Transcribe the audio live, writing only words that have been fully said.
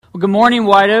Well, good morning,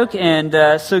 White Oak, and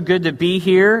so good to be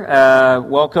here.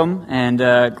 Welcome, and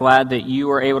glad that you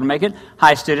were able to make it.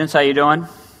 Hi, students. How you doing?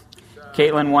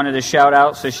 Caitlin wanted a shout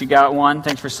out, so she got one.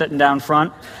 Thanks for sitting down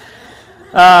front.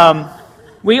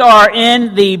 We are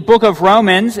in the book of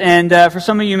Romans, and for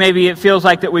some of you, maybe it feels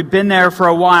like that we've been there for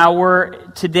a while.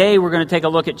 Today we're going to take a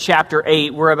look at chapter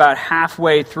 8. We're about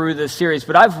halfway through this series,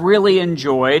 but I've really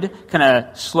enjoyed kind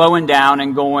of slowing down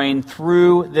and going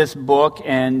through this book,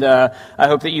 and I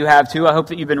hope that you have too. I hope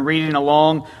that you've been reading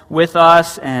along with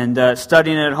us and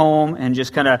studying at home and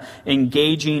just kind of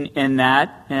engaging in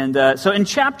that. And so in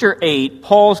chapter 8,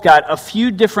 Paul's got a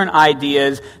few different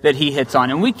ideas that he hits on,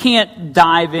 and we can't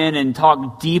dive in and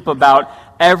talk deep about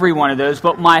every one of those,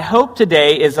 but my hope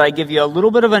today is I give you a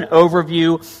little bit of an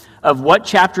overview of what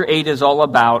chapter 8 is all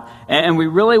about, and we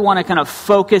really want to kind of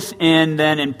focus in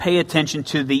then and pay attention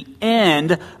to the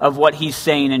end of what he's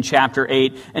saying in chapter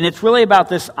 8, and it's really about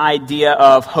this idea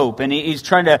of hope, and he's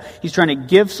trying to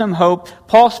give some hope.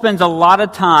 Paul spends a lot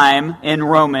of time in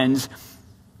Romans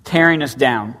tearing us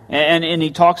down. And he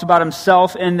talks about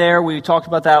himself in there. We talked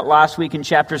about that last week in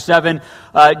chapter 7,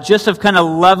 just of kind of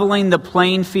leveling the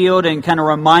playing field and kind of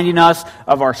reminding us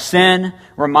of our sin,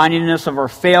 reminding us of our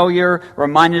failure,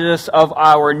 reminding us of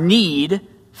our need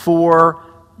for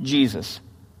Jesus.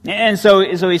 And so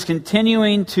he's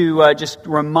continuing to just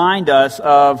remind us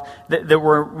of that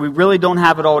we really don't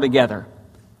have it all together.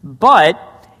 But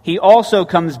he also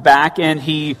comes back and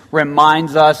he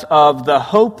reminds us of the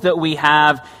hope that we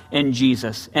have in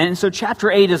Jesus. And so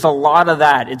chapter 8 is a lot of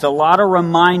that. It's a lot of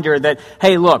reminder that,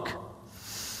 hey, look,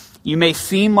 you may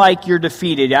seem like you're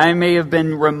defeated. I may have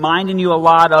been reminding you a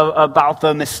lot about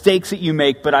the mistakes that you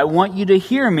make, but I want you to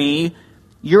hear me.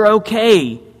 You're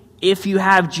okay if you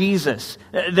have Jesus.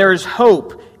 There's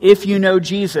hope if you know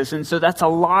Jesus. And so that's a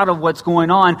lot of what's going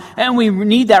on. And we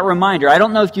need that reminder. I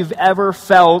don't know if you've ever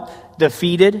felt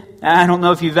defeated. I don't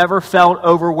know if you've ever felt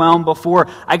overwhelmed before.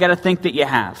 I got to think that you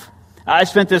have. I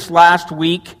spent this last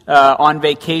week on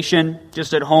vacation,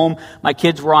 just at home. My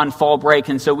kids were on fall break,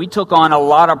 and so we took on a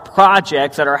lot of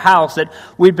projects at our house that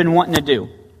we'd been wanting to do.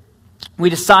 We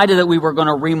decided that we were going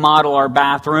to remodel our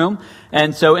bathroom,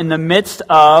 and so in the midst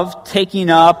of taking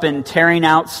up and tearing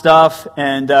out stuff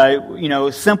and,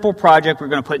 simple project, we're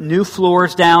going to put new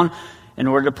floors down. In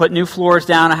order to put new floors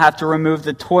down, I have to remove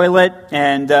the toilet,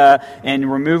 and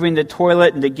removing the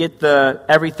toilet and to get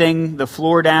the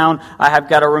floor down, I have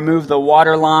got to remove the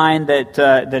water line that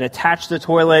attached the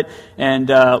toilet. And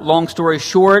long story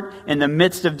short, in the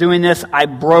midst of doing this, I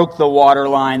broke the water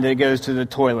line that goes to the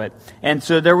toilet. And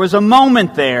so there was a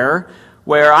moment there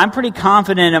where I'm pretty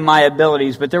confident in my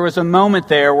abilities, but there was a moment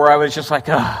there where I was just like,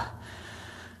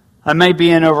 I may be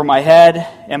in over my head.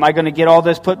 Am I going to get all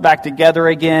this put back together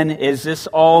again? Is this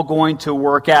all going to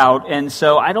work out? And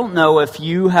so I don't know if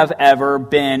you have ever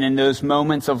been in those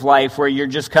moments of life where you're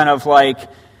just kind of like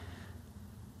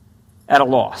at a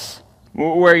loss.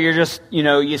 Where you're just,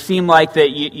 you seem like that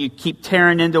you keep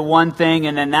tearing into one thing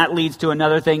and then that leads to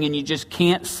another thing and you just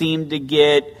can't seem to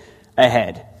get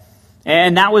ahead.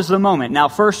 And that was the moment. Now,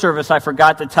 first service, I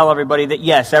forgot to tell everybody that,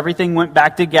 yes, everything went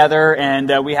back together,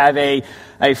 and we have a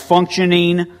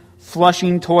functioning,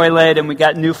 flushing toilet, and we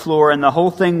got new floor, and the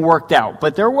whole thing worked out.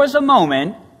 But there was a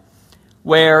moment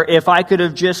where if I could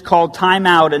have just called time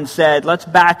out and said, let's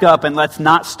back up and let's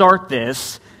not start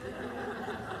this,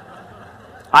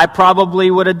 I probably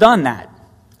would have done that.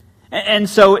 And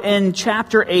so in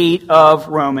chapter 8 of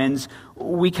Romans,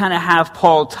 we kind of have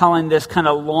Paul telling this kind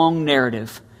of long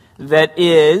narrative that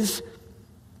is,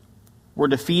 we're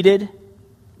defeated,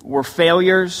 we're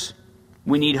failures,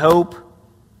 we need hope.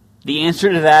 The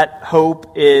answer to that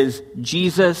hope is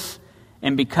Jesus,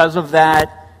 and because of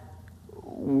that,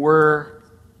 we're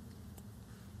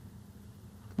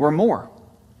more.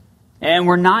 And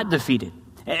we're not defeated.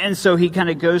 And so he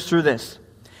kind of goes through this.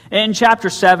 In chapter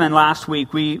 7 last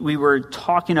week, we were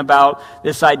talking about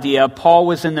this idea. Paul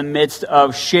was in the midst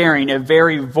of sharing a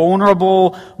very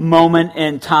vulnerable moment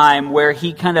in time where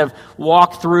he kind of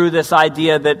walked through this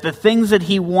idea that the things that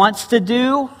he wants to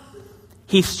do,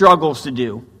 he struggles to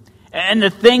do. And the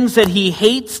things that he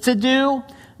hates to do,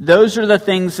 those are the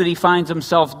things that he finds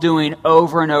himself doing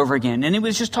over and over again. And he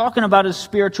was just talking about his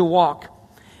spiritual walk.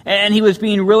 And he was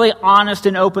being really honest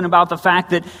and open about the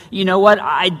fact that, you know what,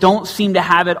 I don't seem to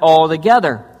have it all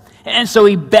together. And so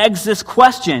he begs this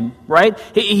question, right?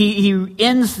 He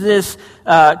ends this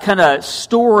kind of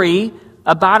story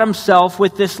about himself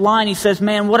with this line. He says,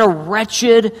 man, what a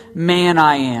wretched man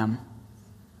I am.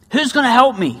 Who's going to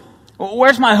help me?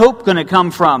 Where's my hope going to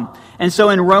come from? And so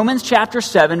in Romans chapter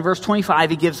 7, verse 25,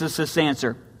 he gives us this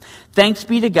answer. Thanks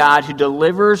be to God who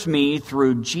delivers me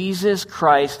through Jesus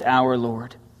Christ our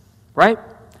Lord. Right?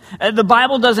 The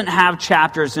Bible doesn't have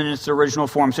chapters in its original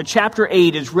form, so chapter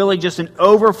 8 is really just an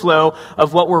overflow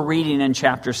of what we're reading in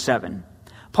chapter 7.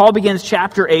 Paul begins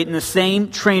chapter 8 in the same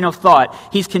train of thought.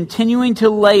 He's continuing to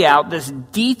lay out this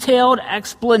detailed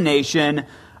explanation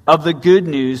of the good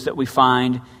news that we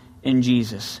find in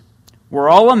Jesus. We're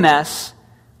all a mess.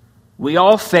 We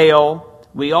all fail.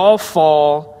 We all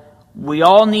fall. We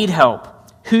all need help.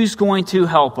 Who's going to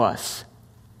help us?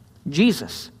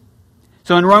 Jesus.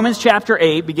 So in Romans chapter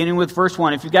 8, beginning with verse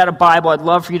 1, if you've got a Bible, I'd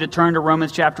love for you to turn to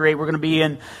Romans chapter 8. We're going to be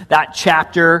in that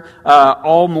chapter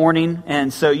all morning,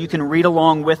 and so you can read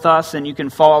along with us and you can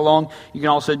follow along. You can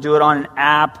also do it on an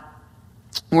app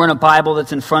or in a Bible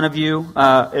that's in front of you.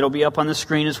 It'll be up on the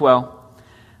screen as well.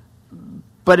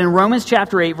 But in Romans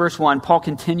chapter 8, verse 1, Paul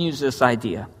continues this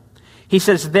idea. He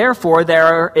says, therefore,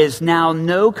 there is now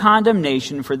no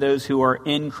condemnation for those who are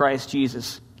in Christ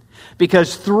Jesus.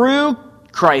 Because through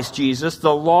Christ Jesus,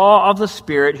 the law of the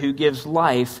Spirit who gives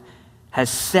life, has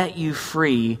set you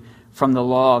free from the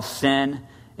law of sin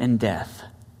and death.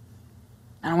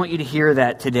 And I want you to hear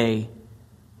that today.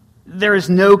 There is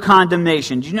no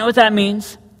condemnation. Do you know what that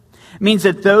means? It means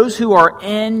that those who are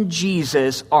in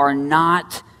Jesus are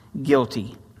not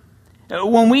guilty.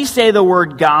 When we say the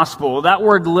word gospel, that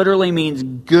word literally means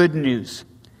good news.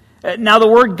 Now, the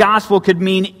word gospel could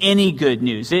mean any good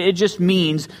news. It just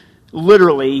means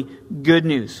literally good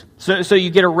news. So you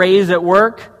get a raise at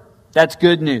work, that's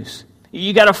good news.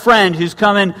 You got a friend who's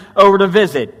coming over to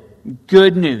visit,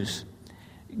 good news.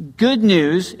 Good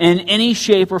news in any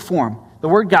shape or form. The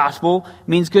word gospel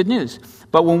means good news.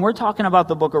 But when we're talking about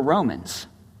the book of Romans,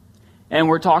 and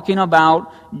we're talking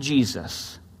about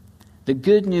Jesus, the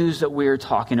good news that we're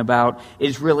talking about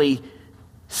is really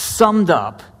summed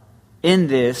up in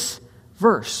this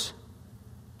verse.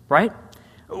 Right?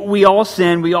 We all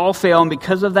sin, we all fail, and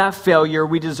because of that failure,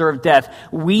 we deserve death.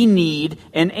 We need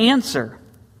an answer.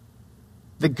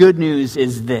 The good news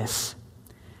is this.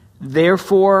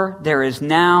 Therefore, there is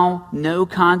now no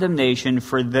condemnation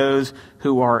for those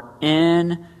who are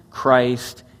in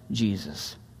Christ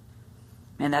Jesus.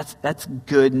 And that's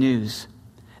good news.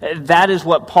 That is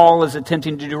what Paul is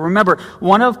attempting to do. Remember,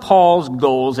 one of Paul's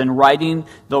goals in writing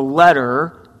the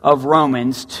letter of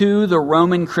Romans to the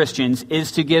Roman Christians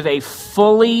is to give a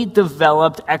fully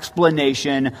developed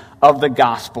explanation of the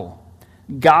gospel.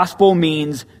 Gospel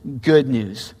means good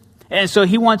news. And so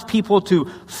he wants people to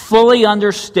fully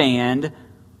understand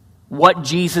what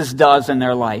Jesus does in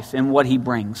their life and what he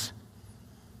brings.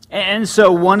 And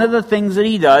so one of the things that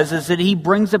he does is that he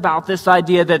brings about this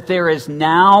idea that there is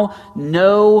now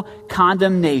no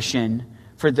condemnation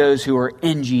for those who are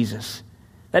in Jesus.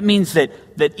 That means that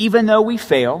even though we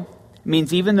fail, it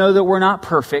means even though that we're not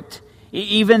perfect,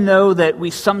 even though that we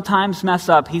sometimes mess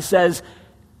up, he says,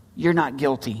 you're not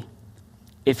guilty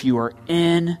if you are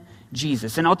in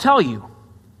Jesus. And I'll tell you,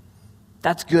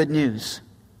 that's good news.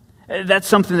 That's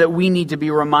something that we need to be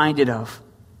reminded of.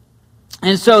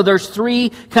 And so there's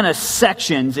three kind of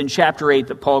sections in chapter 8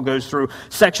 that Paul goes through.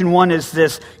 Section 1 is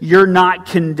this, you're not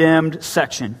condemned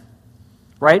section.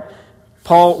 Right?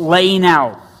 Paul laying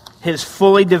out his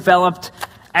fully developed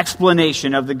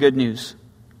explanation of the good news.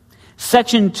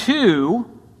 Section 2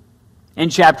 in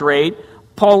chapter 8,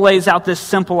 Paul lays out this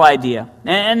simple idea.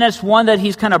 And that's one that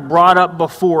he's kind of brought up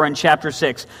before in chapter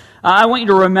 6. I want you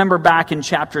to remember back in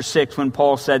chapter 6 when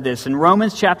Paul said this. In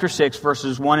Romans chapter 6,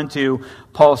 verses 1 and 2,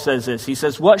 Paul says this. He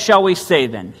says, what shall we say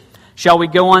then? Shall we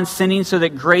go on sinning so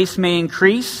that grace may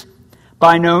increase?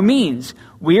 By no means.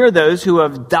 We are those who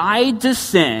have died to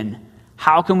sin.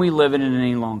 How can we live in it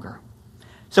any longer?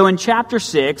 So in chapter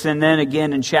 6, and then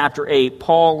again in chapter 8,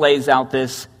 Paul lays out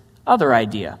this other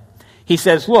idea. He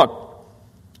says, look,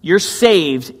 you're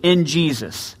saved in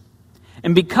Jesus.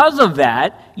 And because of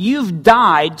that, you've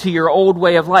died to your old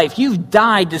way of life. You've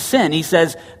died to sin. He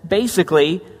says,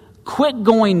 basically, quit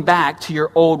going back to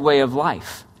your old way of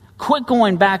life. Quit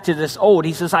going back to this old.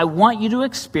 He says, I want you to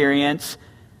experience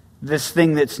this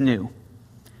thing that's new.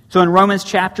 So in Romans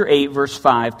chapter 8, verse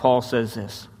 5, Paul says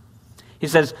this. He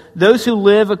says, those who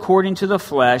live according to the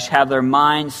flesh have their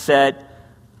mind set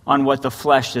on what the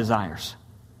flesh desires.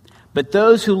 But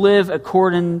those who live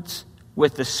according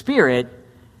with the Spirit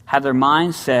have their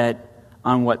mind set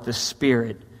on what the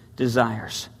Spirit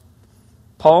desires.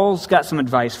 Paul's got some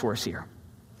advice for us here.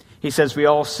 He says we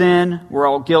all sin, we're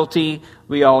all guilty,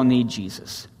 we all need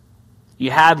Jesus.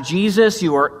 You have Jesus,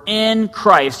 you are in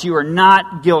Christ, you are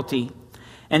not guilty.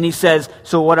 And he says,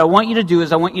 so what I want you to do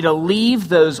is I want you to leave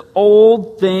those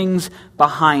old things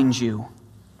behind you.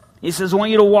 He says, I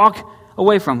want you to walk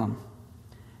away from them.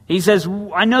 He says,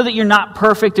 I know that you're not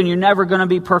perfect and you're never going to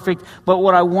be perfect, but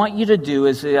what I want you to do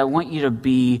is I want you to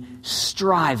be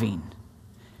striving,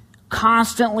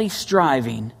 constantly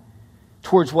striving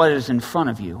towards what is in front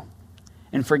of you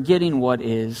and forgetting what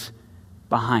is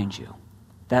behind you,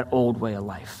 that old way of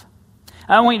life.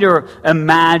 I want you to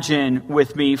imagine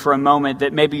with me for a moment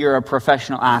that maybe you're a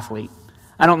professional athlete.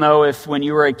 I don't know if when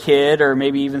you were a kid or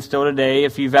maybe even still today,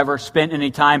 if you've ever spent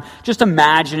any time just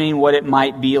imagining what it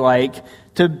might be like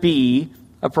to be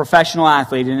a professional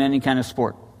athlete in any kind of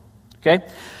sport. Okay?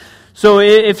 So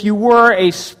if you were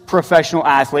a professional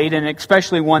athlete, and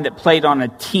especially one that played on a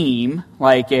team,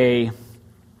 like a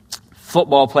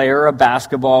football player, a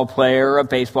basketball player, a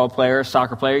baseball player, a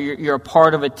soccer player, you're a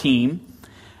part of a team.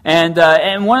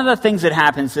 And one of the things that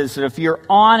happens is that if you're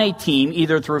on a team,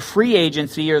 either through free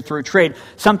agency or through trade,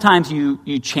 sometimes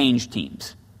you change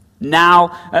teams.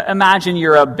 Now, imagine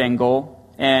you're a Bengal,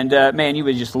 and man, you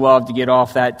would just love to get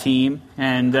off that team,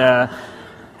 and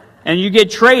you get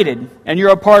traded, and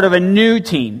you're a part of a new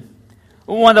team.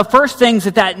 One of the first things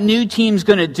that new team's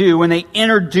going to do when they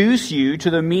introduce you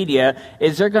to the media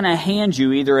is they're going to hand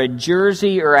you either a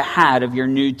jersey or a hat of your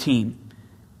new team.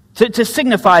 To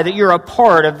signify that you're a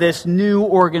part of this new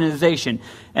organization.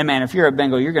 And man, if you're a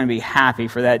Bengal, you're going to be happy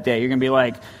for that day. You're going to be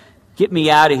like, get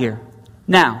me out of here.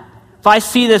 Now, if I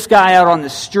see this guy out on the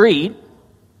street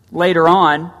later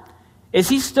on, is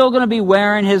he still going to be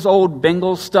wearing his old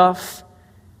Bengal stuff?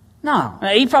 No.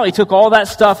 He probably took all that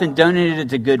stuff and donated it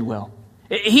to Goodwill.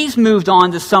 He's moved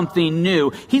on to something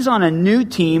new. He's on a new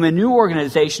team, a new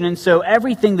organization, and so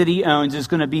everything that he owns is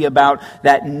going to be about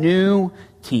that new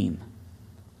team.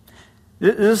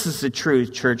 This is the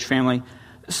truth, church family.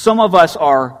 Some of us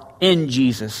are in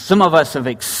Jesus. Some of us have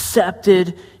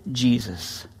accepted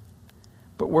Jesus.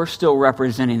 But we're still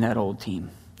representing that old team.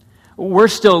 We're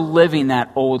still living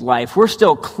that old life. We're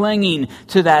still clinging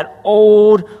to that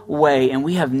old way. And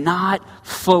we have not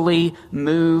fully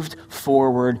moved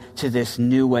forward to this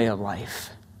new way of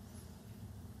life.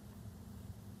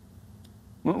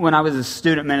 When I was a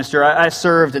student minister, I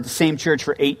served at the same church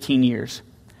for 18 years.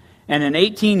 And in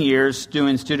 18 years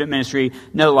doing student ministry,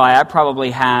 no lie, I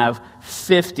probably have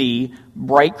 50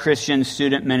 Bright Christian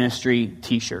Student Ministry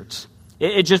t-shirts.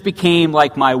 It just became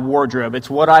like my wardrobe. It's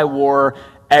what I wore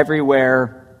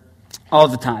everywhere all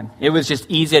the time. It was just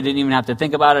easy. I didn't even have to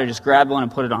think about it. I just grabbed one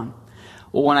and put it on.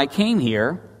 Well, when I came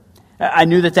here, I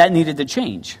knew that needed to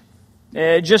change.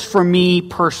 Just for me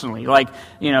personally, like,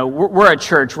 you know, we're a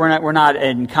church. We're not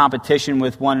in competition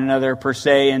with one another per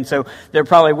se, and so there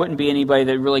probably wouldn't be anybody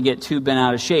that really get too bent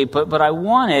out of shape. But I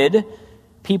wanted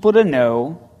people to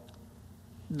know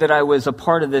that I was a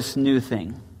part of this new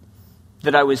thing,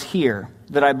 that I was here,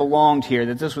 that I belonged here,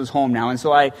 that this was home now. And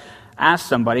so I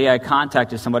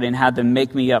contacted somebody and had them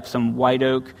make me up some White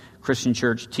Oak Christian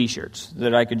Church t-shirts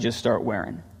that I could just start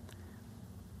wearing,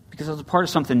 because I was a part of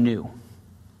something new.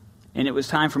 And it was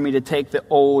time for me to take the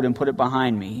old and put it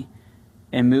behind me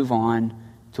and move on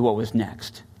to what was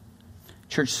next.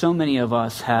 Church, so many of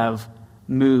us have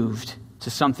moved to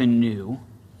something new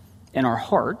in our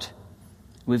heart.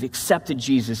 We've accepted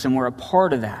Jesus and we're a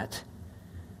part of that.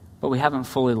 But we haven't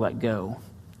fully let go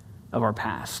of our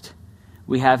past.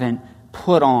 We haven't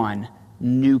put on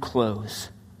new clothes.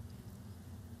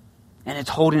 And it's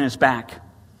holding us back.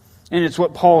 And it's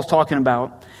what Paul's talking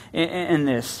about in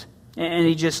this. And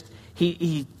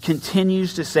he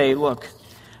continues to say, look,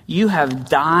 you have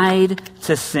died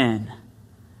to sin.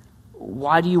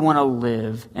 Why do you want to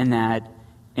live in that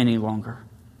any longer?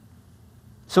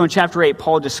 So in chapter 8,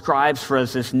 Paul describes for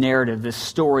us this narrative, this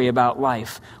story about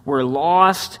life. We're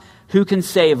lost. Who can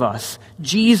save us?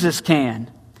 Jesus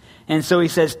can. And so he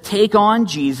says, take on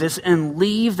Jesus and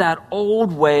leave that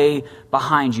old way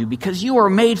behind you, because you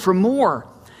are made for more,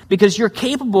 because you're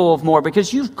capable of more,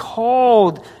 because you've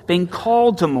been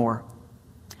called to more.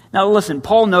 Now listen,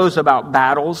 Paul knows about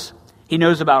battles. He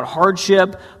knows about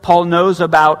hardship. Paul knows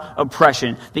about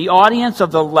oppression. The audience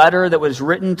of the letter that was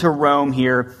written to Rome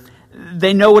here,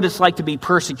 they know what it's like to be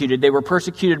persecuted. They were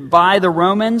persecuted by the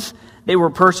Romans. They were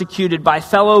persecuted by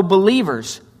fellow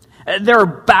believers. There are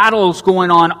battles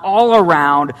going on all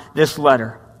around this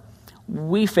letter.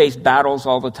 We face battles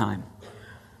all the time.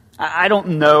 I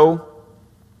don't know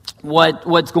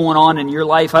what's going on in your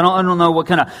life. I don't know what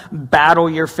kind of battle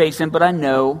you're facing, but I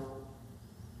know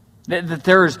that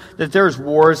there's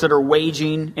wars that are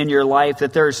waging in your life,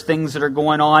 that there's things that are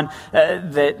going on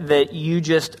that you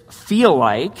just feel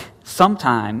like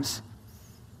sometimes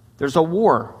there's a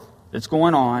war that's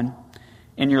going on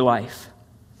in your life.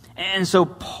 And so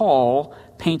Paul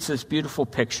paints this beautiful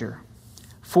picture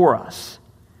for us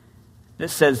that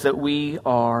says that we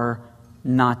are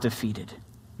not defeated.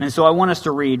 And so I want us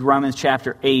to read Romans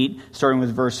chapter 8, starting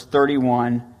with verse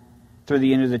 31 through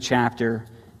the end of the chapter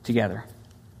together.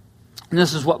 And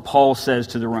this is what Paul says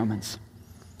to the Romans.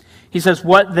 He says,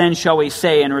 "What then shall we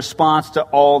say in response to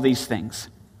all these things?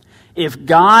 If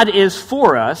God is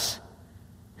for us,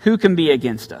 who can be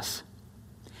against us?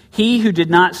 He who did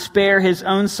not spare his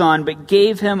own son, but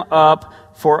gave him up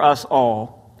for us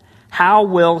all, how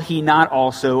will he not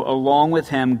also, along with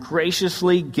him,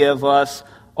 graciously give us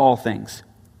all things?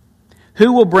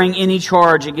 Who will bring any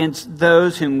charge against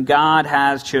those whom God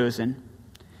has chosen?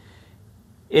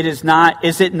 Is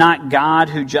it not God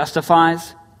who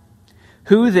justifies?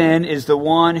 Who then is the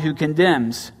one who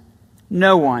condemns?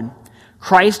 No one.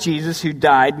 Christ Jesus, who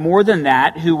died, more than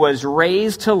that, who was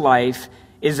raised to life,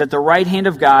 is at the right hand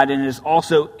of God and is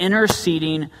also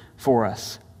interceding for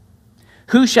us.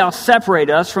 Who shall separate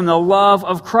us from the love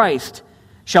of Christ?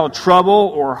 Shall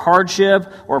trouble or hardship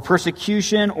or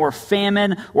persecution or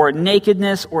famine or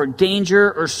nakedness or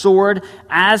danger or sword?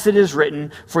 As it is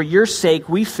written, for your sake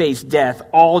we face death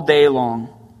all day long.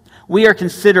 We are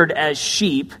considered as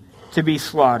sheep to be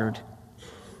slaughtered.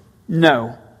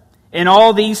 No. In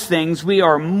all these things we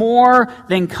are more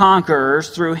than conquerors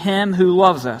through him who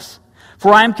loves us.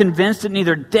 For I am convinced that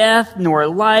neither death nor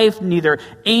life, neither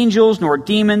angels nor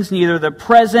demons, neither the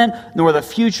present nor the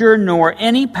future, nor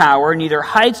any power, neither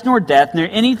heights nor depth, nor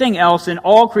anything else in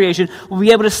all creation will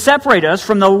be able to separate us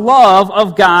from the love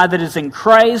of God that is in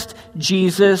Christ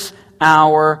Jesus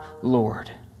our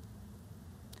Lord."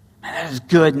 Man, that is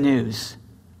good news.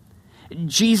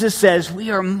 Jesus says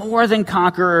we are more than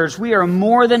conquerors. We are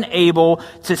more than able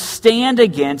to stand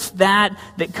against that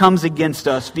comes against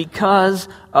us because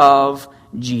of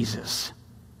Jesus.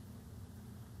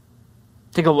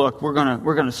 Take a look. We're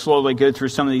gonna slowly go through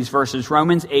some of these verses.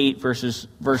 Romans 8, verse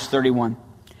 31.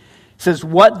 It says,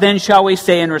 "What then shall we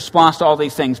say in response to all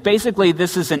these things?" Basically,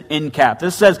 this is an end cap.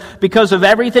 This says, because of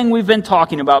everything we've been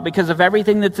talking about, because of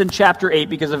everything that's in chapter 8,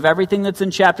 because of everything that's in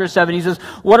chapter 7, he says,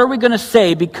 what are we going to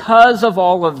say because of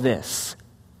all of this?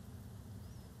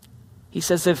 He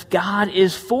says, if God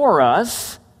is for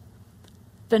us,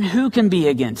 then who can be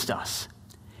against us?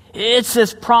 It's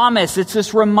this promise, it's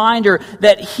this reminder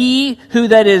that he who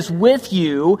that is with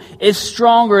you is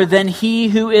stronger than he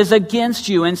who is against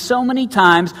you. And so many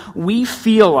times we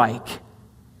feel like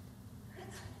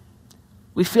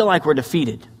we're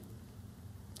defeated.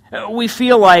 We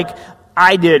feel like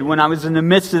I did when I was in the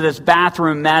midst of this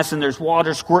bathroom mess and there's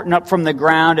water squirting up from the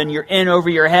ground and you're in over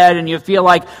your head and you feel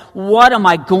like, what am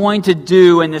I going to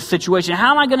do in this situation?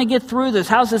 How am I going to get through this?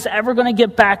 How's this ever going to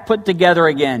get back put together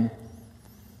again?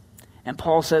 And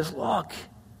Paul says, look,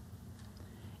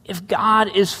 if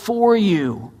God is for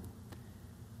you,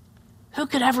 who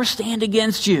could ever stand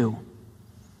against you?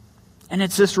 And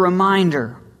it's this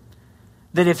reminder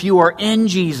that if you are in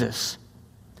Jesus,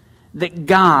 that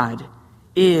God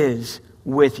is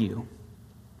with you.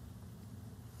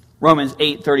 Romans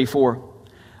 8:34.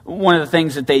 One of the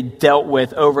things that they dealt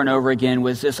with over and over again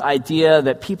was this idea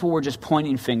that people were just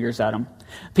pointing fingers at them.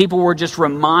 People were just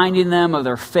reminding them of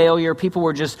their failure. People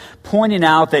were just pointing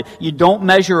out that you don't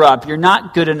measure up. You're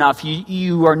not good enough.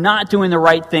 You are not doing the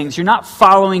right things. You're not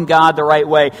following God the right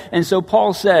way. And so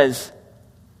Paul says,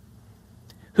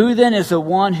 who then is the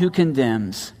one who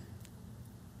condemns?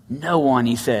 No one,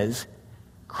 he says.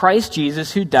 Christ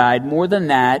Jesus, who died, more than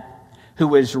that, who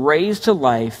was raised to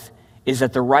life, is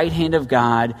at the right hand of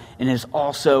God and is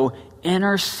also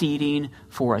interceding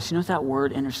for us. You know what that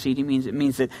word interceding means? It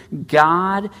means that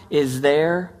God is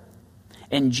there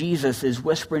and Jesus is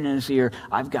whispering in his ear,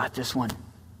 I've got this one.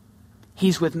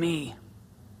 He's with me.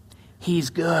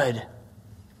 He's good.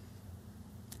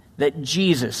 That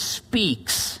Jesus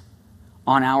speaks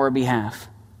on our behalf.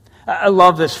 I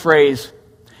love this phrase.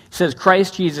 It says,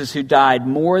 Christ Jesus who died,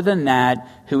 more than that,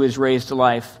 who is raised to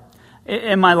life.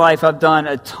 In my life, I've done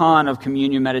a ton of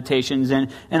communion meditations, and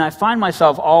I find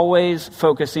myself always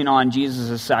focusing on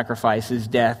Jesus' sacrifice, his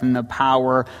death, and the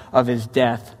power of his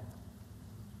death.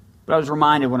 But I was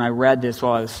reminded when I read this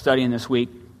while I was studying this week,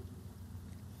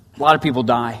 a lot of people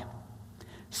die.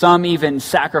 Some even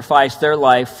sacrifice their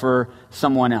life for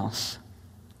someone else.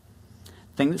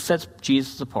 The thing that sets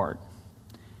Jesus apart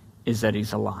is that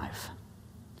he's alive,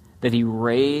 that he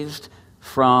raised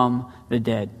from the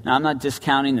dead. Now, I'm not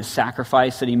discounting the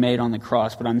sacrifice that he made on the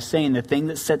cross, but I'm saying the thing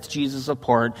that sets Jesus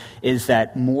apart is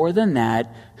that more than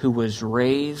that, who was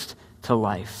raised to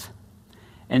life.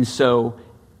 And so,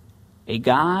 a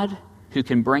God who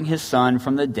can bring his son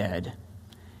from the dead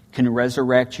can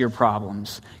resurrect your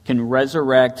problems, can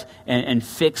resurrect and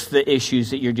fix the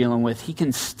issues that you're dealing with. He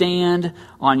can stand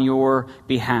on your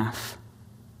behalf.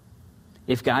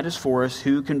 If God is for us,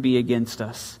 who can be against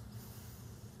us?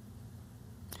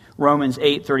 Romans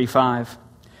 8:35.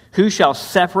 Who shall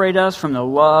separate us from the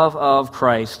love of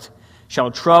Christ?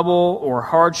 Shall trouble or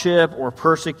hardship or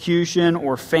persecution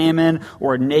or famine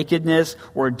or nakedness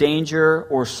or danger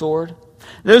or sword?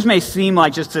 Those may seem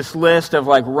like just this list of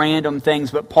like random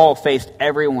things, but Paul faced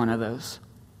every one of those.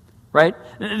 Right?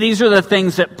 These are the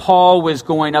things that Paul was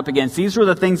going up against. These were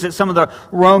the things that some of the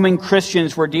Roman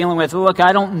Christians were dealing with. Look,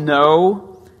 I don't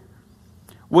know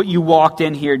what you walked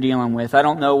in here dealing with. I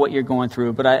don't know what you're going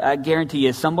through, but I guarantee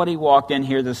you somebody walked in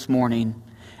here this morning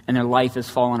and their life is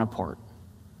falling apart.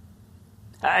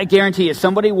 I guarantee you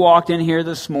somebody walked in here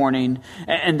this morning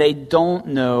and they don't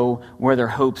know where their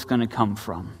hope's going to come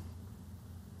from.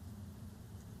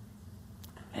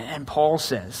 And Paul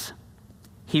says,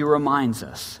 he reminds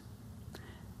us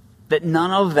that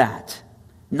none of that,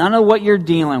 none of what you're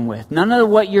dealing with, none of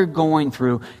what you're going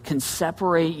through can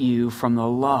separate you from the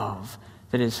love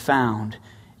that is found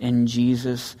in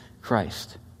Jesus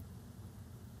Christ.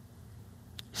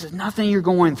 He says, nothing you're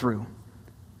going through.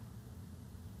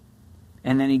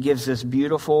 And then he gives this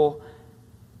beautiful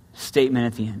statement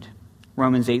at the end.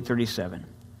 Romans 8:37.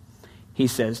 He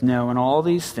says, no, in all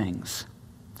these things,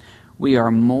 we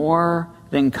are more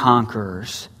than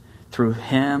conquerors through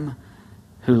him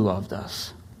who loved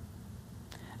us.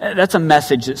 That's a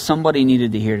message that somebody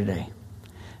needed to hear today.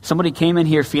 Somebody came in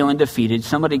here feeling defeated.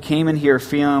 Somebody came in here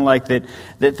feeling like that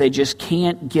they just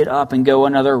can't get up and go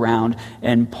another round.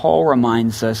 And Paul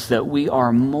reminds us that we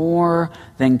are more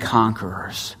than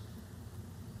conquerors.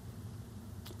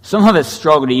 Some of us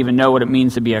struggle to even know what it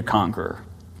means to be a conqueror,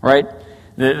 right?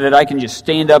 That I can just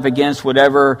stand up against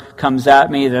whatever comes at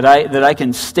me, that I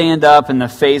can stand up in the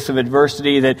face of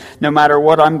adversity, that no matter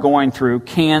what I'm going through,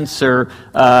 cancer,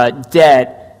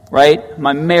 debt, right?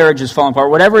 My marriage is falling apart,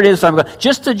 whatever it is I'm going,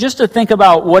 just to think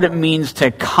about what it means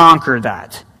to conquer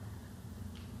that.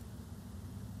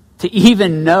 To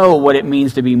even know what it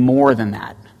means to be more than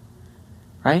that,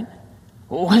 right?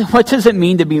 What does it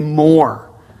mean to be more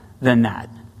than that?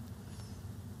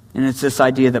 And it's this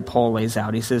idea that Paul lays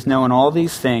out. He says, no, in all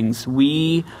these things,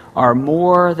 we are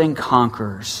more than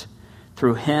conquerors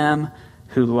through him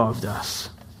who loved us.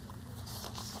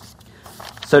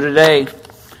 So today,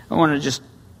 I want to just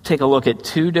take a look at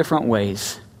two different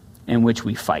ways in which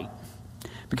we fight.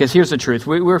 Because here's the truth.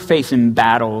 We're facing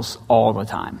battles all the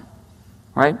time,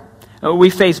 right? We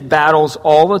face battles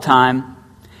all the time.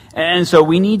 And so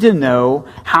we need to know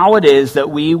how it is that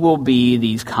we will be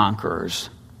these conquerors.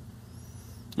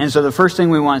 And so the first thing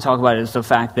we want to talk about is the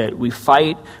fact that we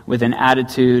fight with an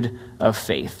attitude of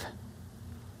faith.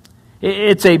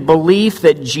 It's a belief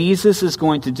that Jesus is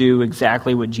going to do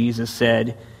exactly what Jesus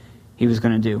said he was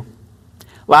going to do.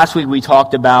 Last week we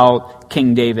talked about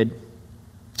King David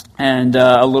and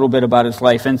a little bit about his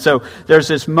life. And so there's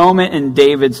this moment in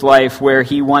David's life where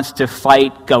he wants to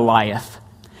fight Goliath.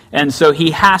 And so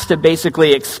he has to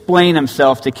basically explain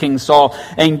himself to King Saul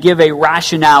and give a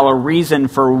rationale, a reason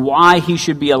for why he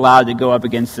should be allowed to go up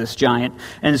against this giant.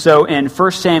 And so in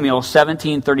 1 Samuel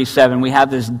 17:37, we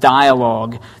have this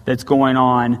dialogue that's going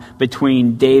on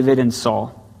between David and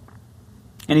Saul.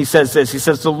 And he says this, he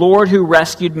says, the Lord who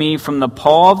rescued me from the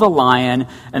paw of the lion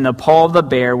and the paw of the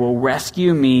bear will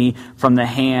rescue me from the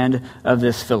hand of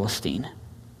this Philistine.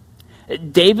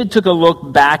 David took a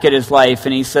look back at his life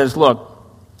and he says, look,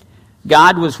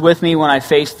 God was with me when I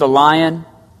faced the lion,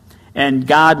 and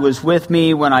God was with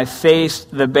me when I faced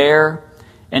the bear,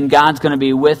 and God's going to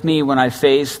be with me when I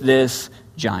face this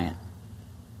giant.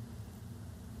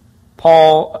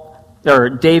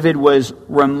 David was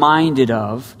reminded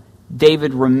of,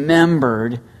 David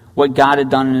remembered what God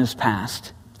had done in his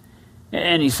past.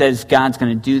 And he says, God's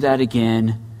going to do that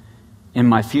again in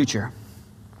my future.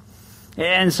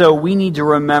 And so we need to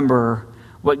remember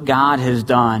what God has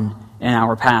done in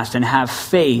our past and have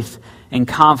faith and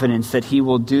confidence that he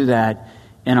will do that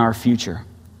in our future.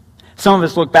 Some of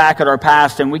us look back at our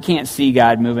past and we can't see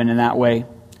God moving in that way.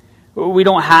 We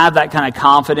don't have that kind of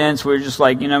confidence. We're just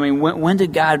like, when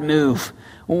did God move?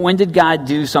 When did God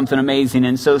do something amazing?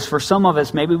 And so for some of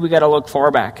us, maybe we got to look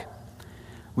far back.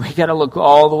 We got to look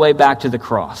all the way back to the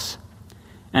cross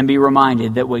and be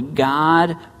reminded that what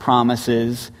God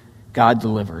promises, God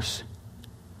delivers.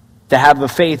 To have the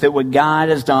faith that what God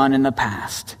has done in the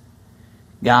past,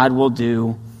 God will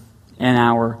do in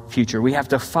our future. We have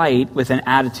to fight with an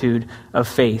attitude of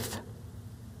faith.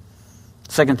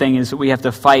 Second thing is that we have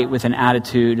to fight with an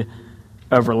attitude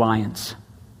of reliance.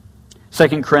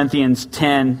 2 Corinthians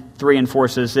 10:3-4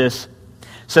 says this. It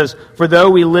says, for though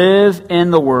we live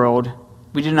in the world,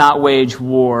 we do not wage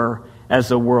war as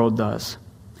the world does.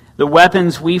 The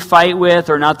weapons we fight with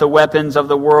are not the weapons of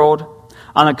the world.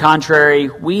 On the contrary,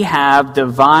 we have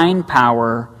divine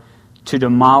power to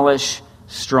demolish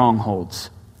strongholds.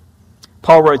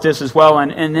 Paul wrote this as well,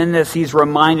 and in this he's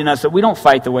reminding us that we don't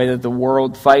fight the way that the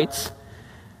world fights.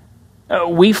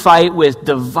 We fight with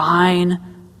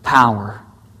divine power.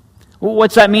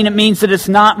 What's that mean? It means that it's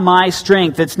not my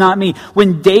strength. It's not me.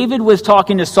 When David was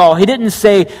talking to Saul, he didn't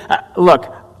say,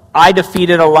 look, I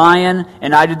defeated a lion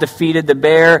and I defeated the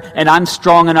bear and I'm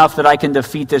strong enough that I can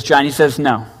defeat this giant. He says,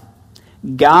 no.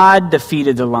 God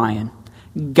defeated the lion.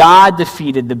 God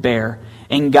defeated the bear.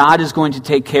 And God is going to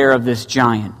take care of this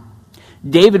giant.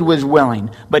 David was willing,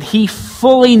 but he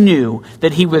fully knew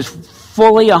that he was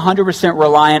fully 100%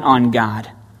 reliant on God.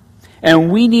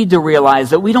 And we need to realize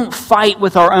that we don't fight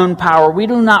with our own power. We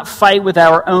do not fight with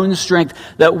our own strength.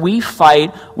 That we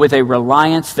fight with a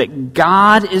reliance that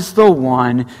God is the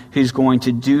one who's going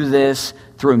to do this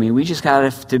through me. We just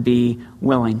got to be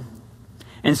willing.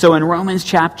 And so in Romans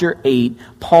chapter 8,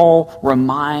 Paul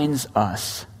reminds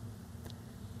us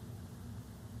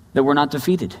that we're not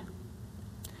defeated.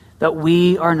 That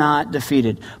we are not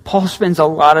defeated. Paul spends a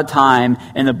lot of time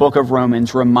in the book of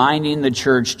Romans reminding the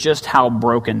church just how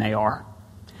broken they are.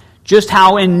 Just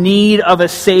how in need of a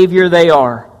Savior they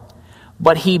are.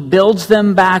 But he builds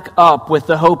them back up with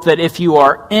the hope that if you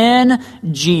are in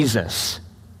Jesus,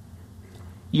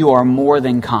 you are more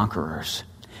than conquerors.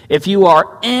 If you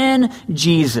are in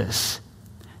Jesus,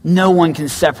 no one can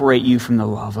separate you from the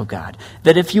love of God.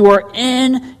 That if you are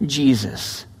in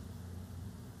Jesus,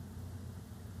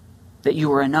 that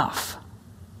you are enough.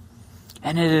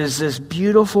 And it is this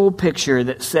beautiful picture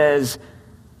that says,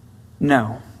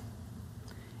 no.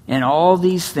 In all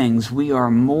these things, we are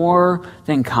more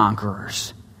than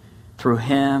conquerors through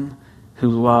him who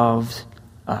loved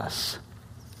us.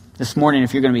 This morning,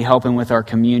 if you're going to be helping with our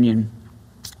communion,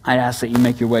 I'd ask that you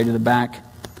make your way to the back.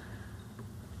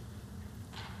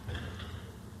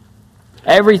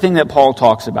 Everything that Paul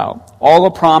talks about, all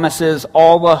the promises,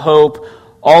 all the hope,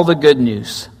 all the good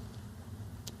news,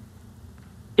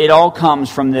 it all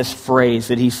comes from this phrase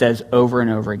that he says over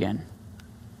and over again.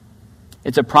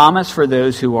 It's a promise for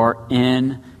those who are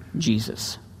in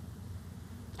Jesus,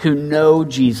 who know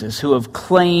Jesus, who have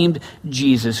claimed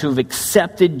Jesus, who have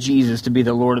accepted Jesus to be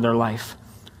the Lord of their life.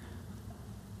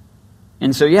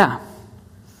 And so,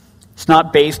 it's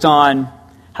not based on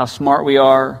how smart we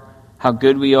are, how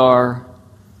good we are,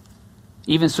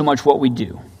 even so much what we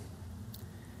do.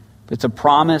 But it's a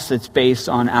promise that's based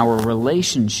on our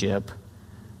relationship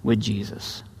with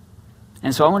Jesus.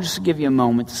 And so I want just to give you a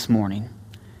moment this morning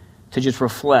to just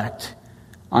reflect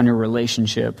on your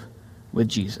relationship with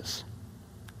Jesus.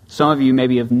 Some of you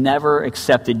maybe have never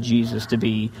accepted Jesus to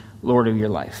be Lord of your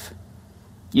life.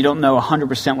 You don't know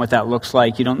 100% what that looks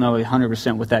like. You don't know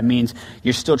 100% what that means.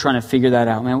 You're still trying to figure that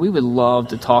out. Man, we would love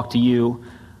to talk to you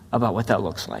about what that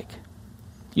looks like.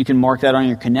 You can mark that on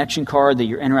your connection card that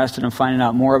you're interested in finding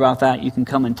out more about that. You can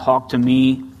come and talk to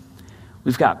me.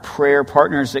 We've got prayer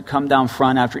partners that come down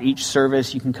front after each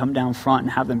service. You can come down front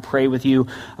and have them pray with you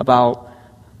about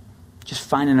just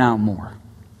finding out more.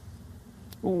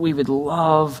 We would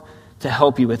love to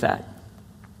help you with that.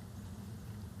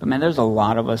 But man, there's a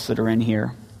lot of us that are in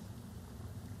here.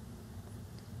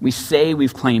 We say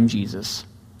we've claimed Jesus.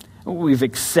 We've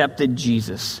accepted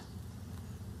Jesus.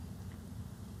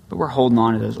 But we're holding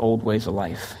on to those old ways of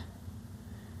life.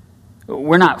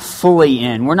 We're not fully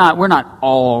in. We're not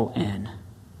all in.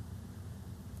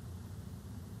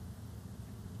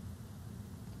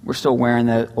 We're still wearing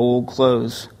that old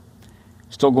clothes.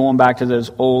 Still going back to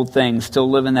those old things. Still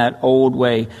living that old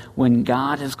way when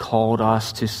God has called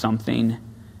us to something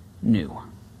new.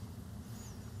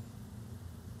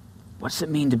 What does it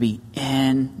mean to be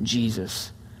in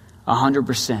Jesus?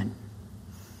 100%.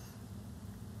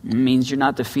 It means you're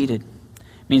not defeated.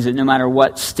 It means that no matter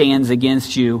what stands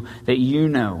against you, that you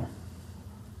know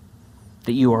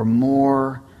that you are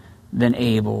more than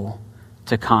able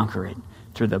to conquer it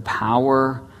through the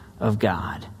power of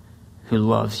God who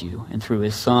loves you and through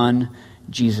his Son,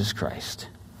 Jesus Christ.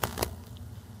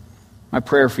 My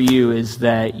prayer for you is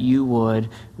that you would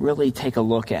really take a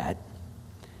look at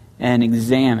and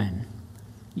examine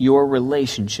your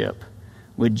relationship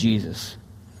with Jesus.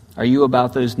 Are you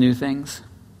about those new things?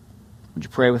 Would you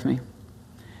pray with me?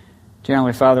 Dear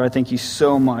Heavenly Father, I thank you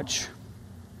so much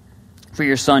for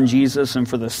your Son Jesus and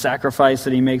for the sacrifice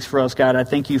that he makes for us, God. I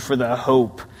thank you for the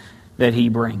hope that he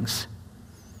brings,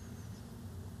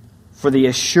 for the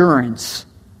assurance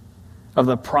of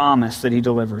the promise that he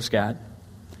delivers, God.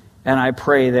 And I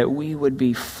pray that we would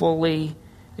be fully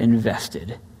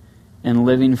invested in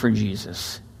living for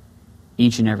Jesus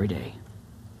each and every day.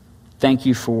 Thank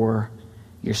you for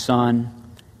your Son.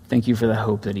 Thank you for the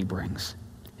hope that he brings.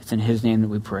 It's in his name that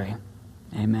we pray.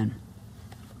 Amen.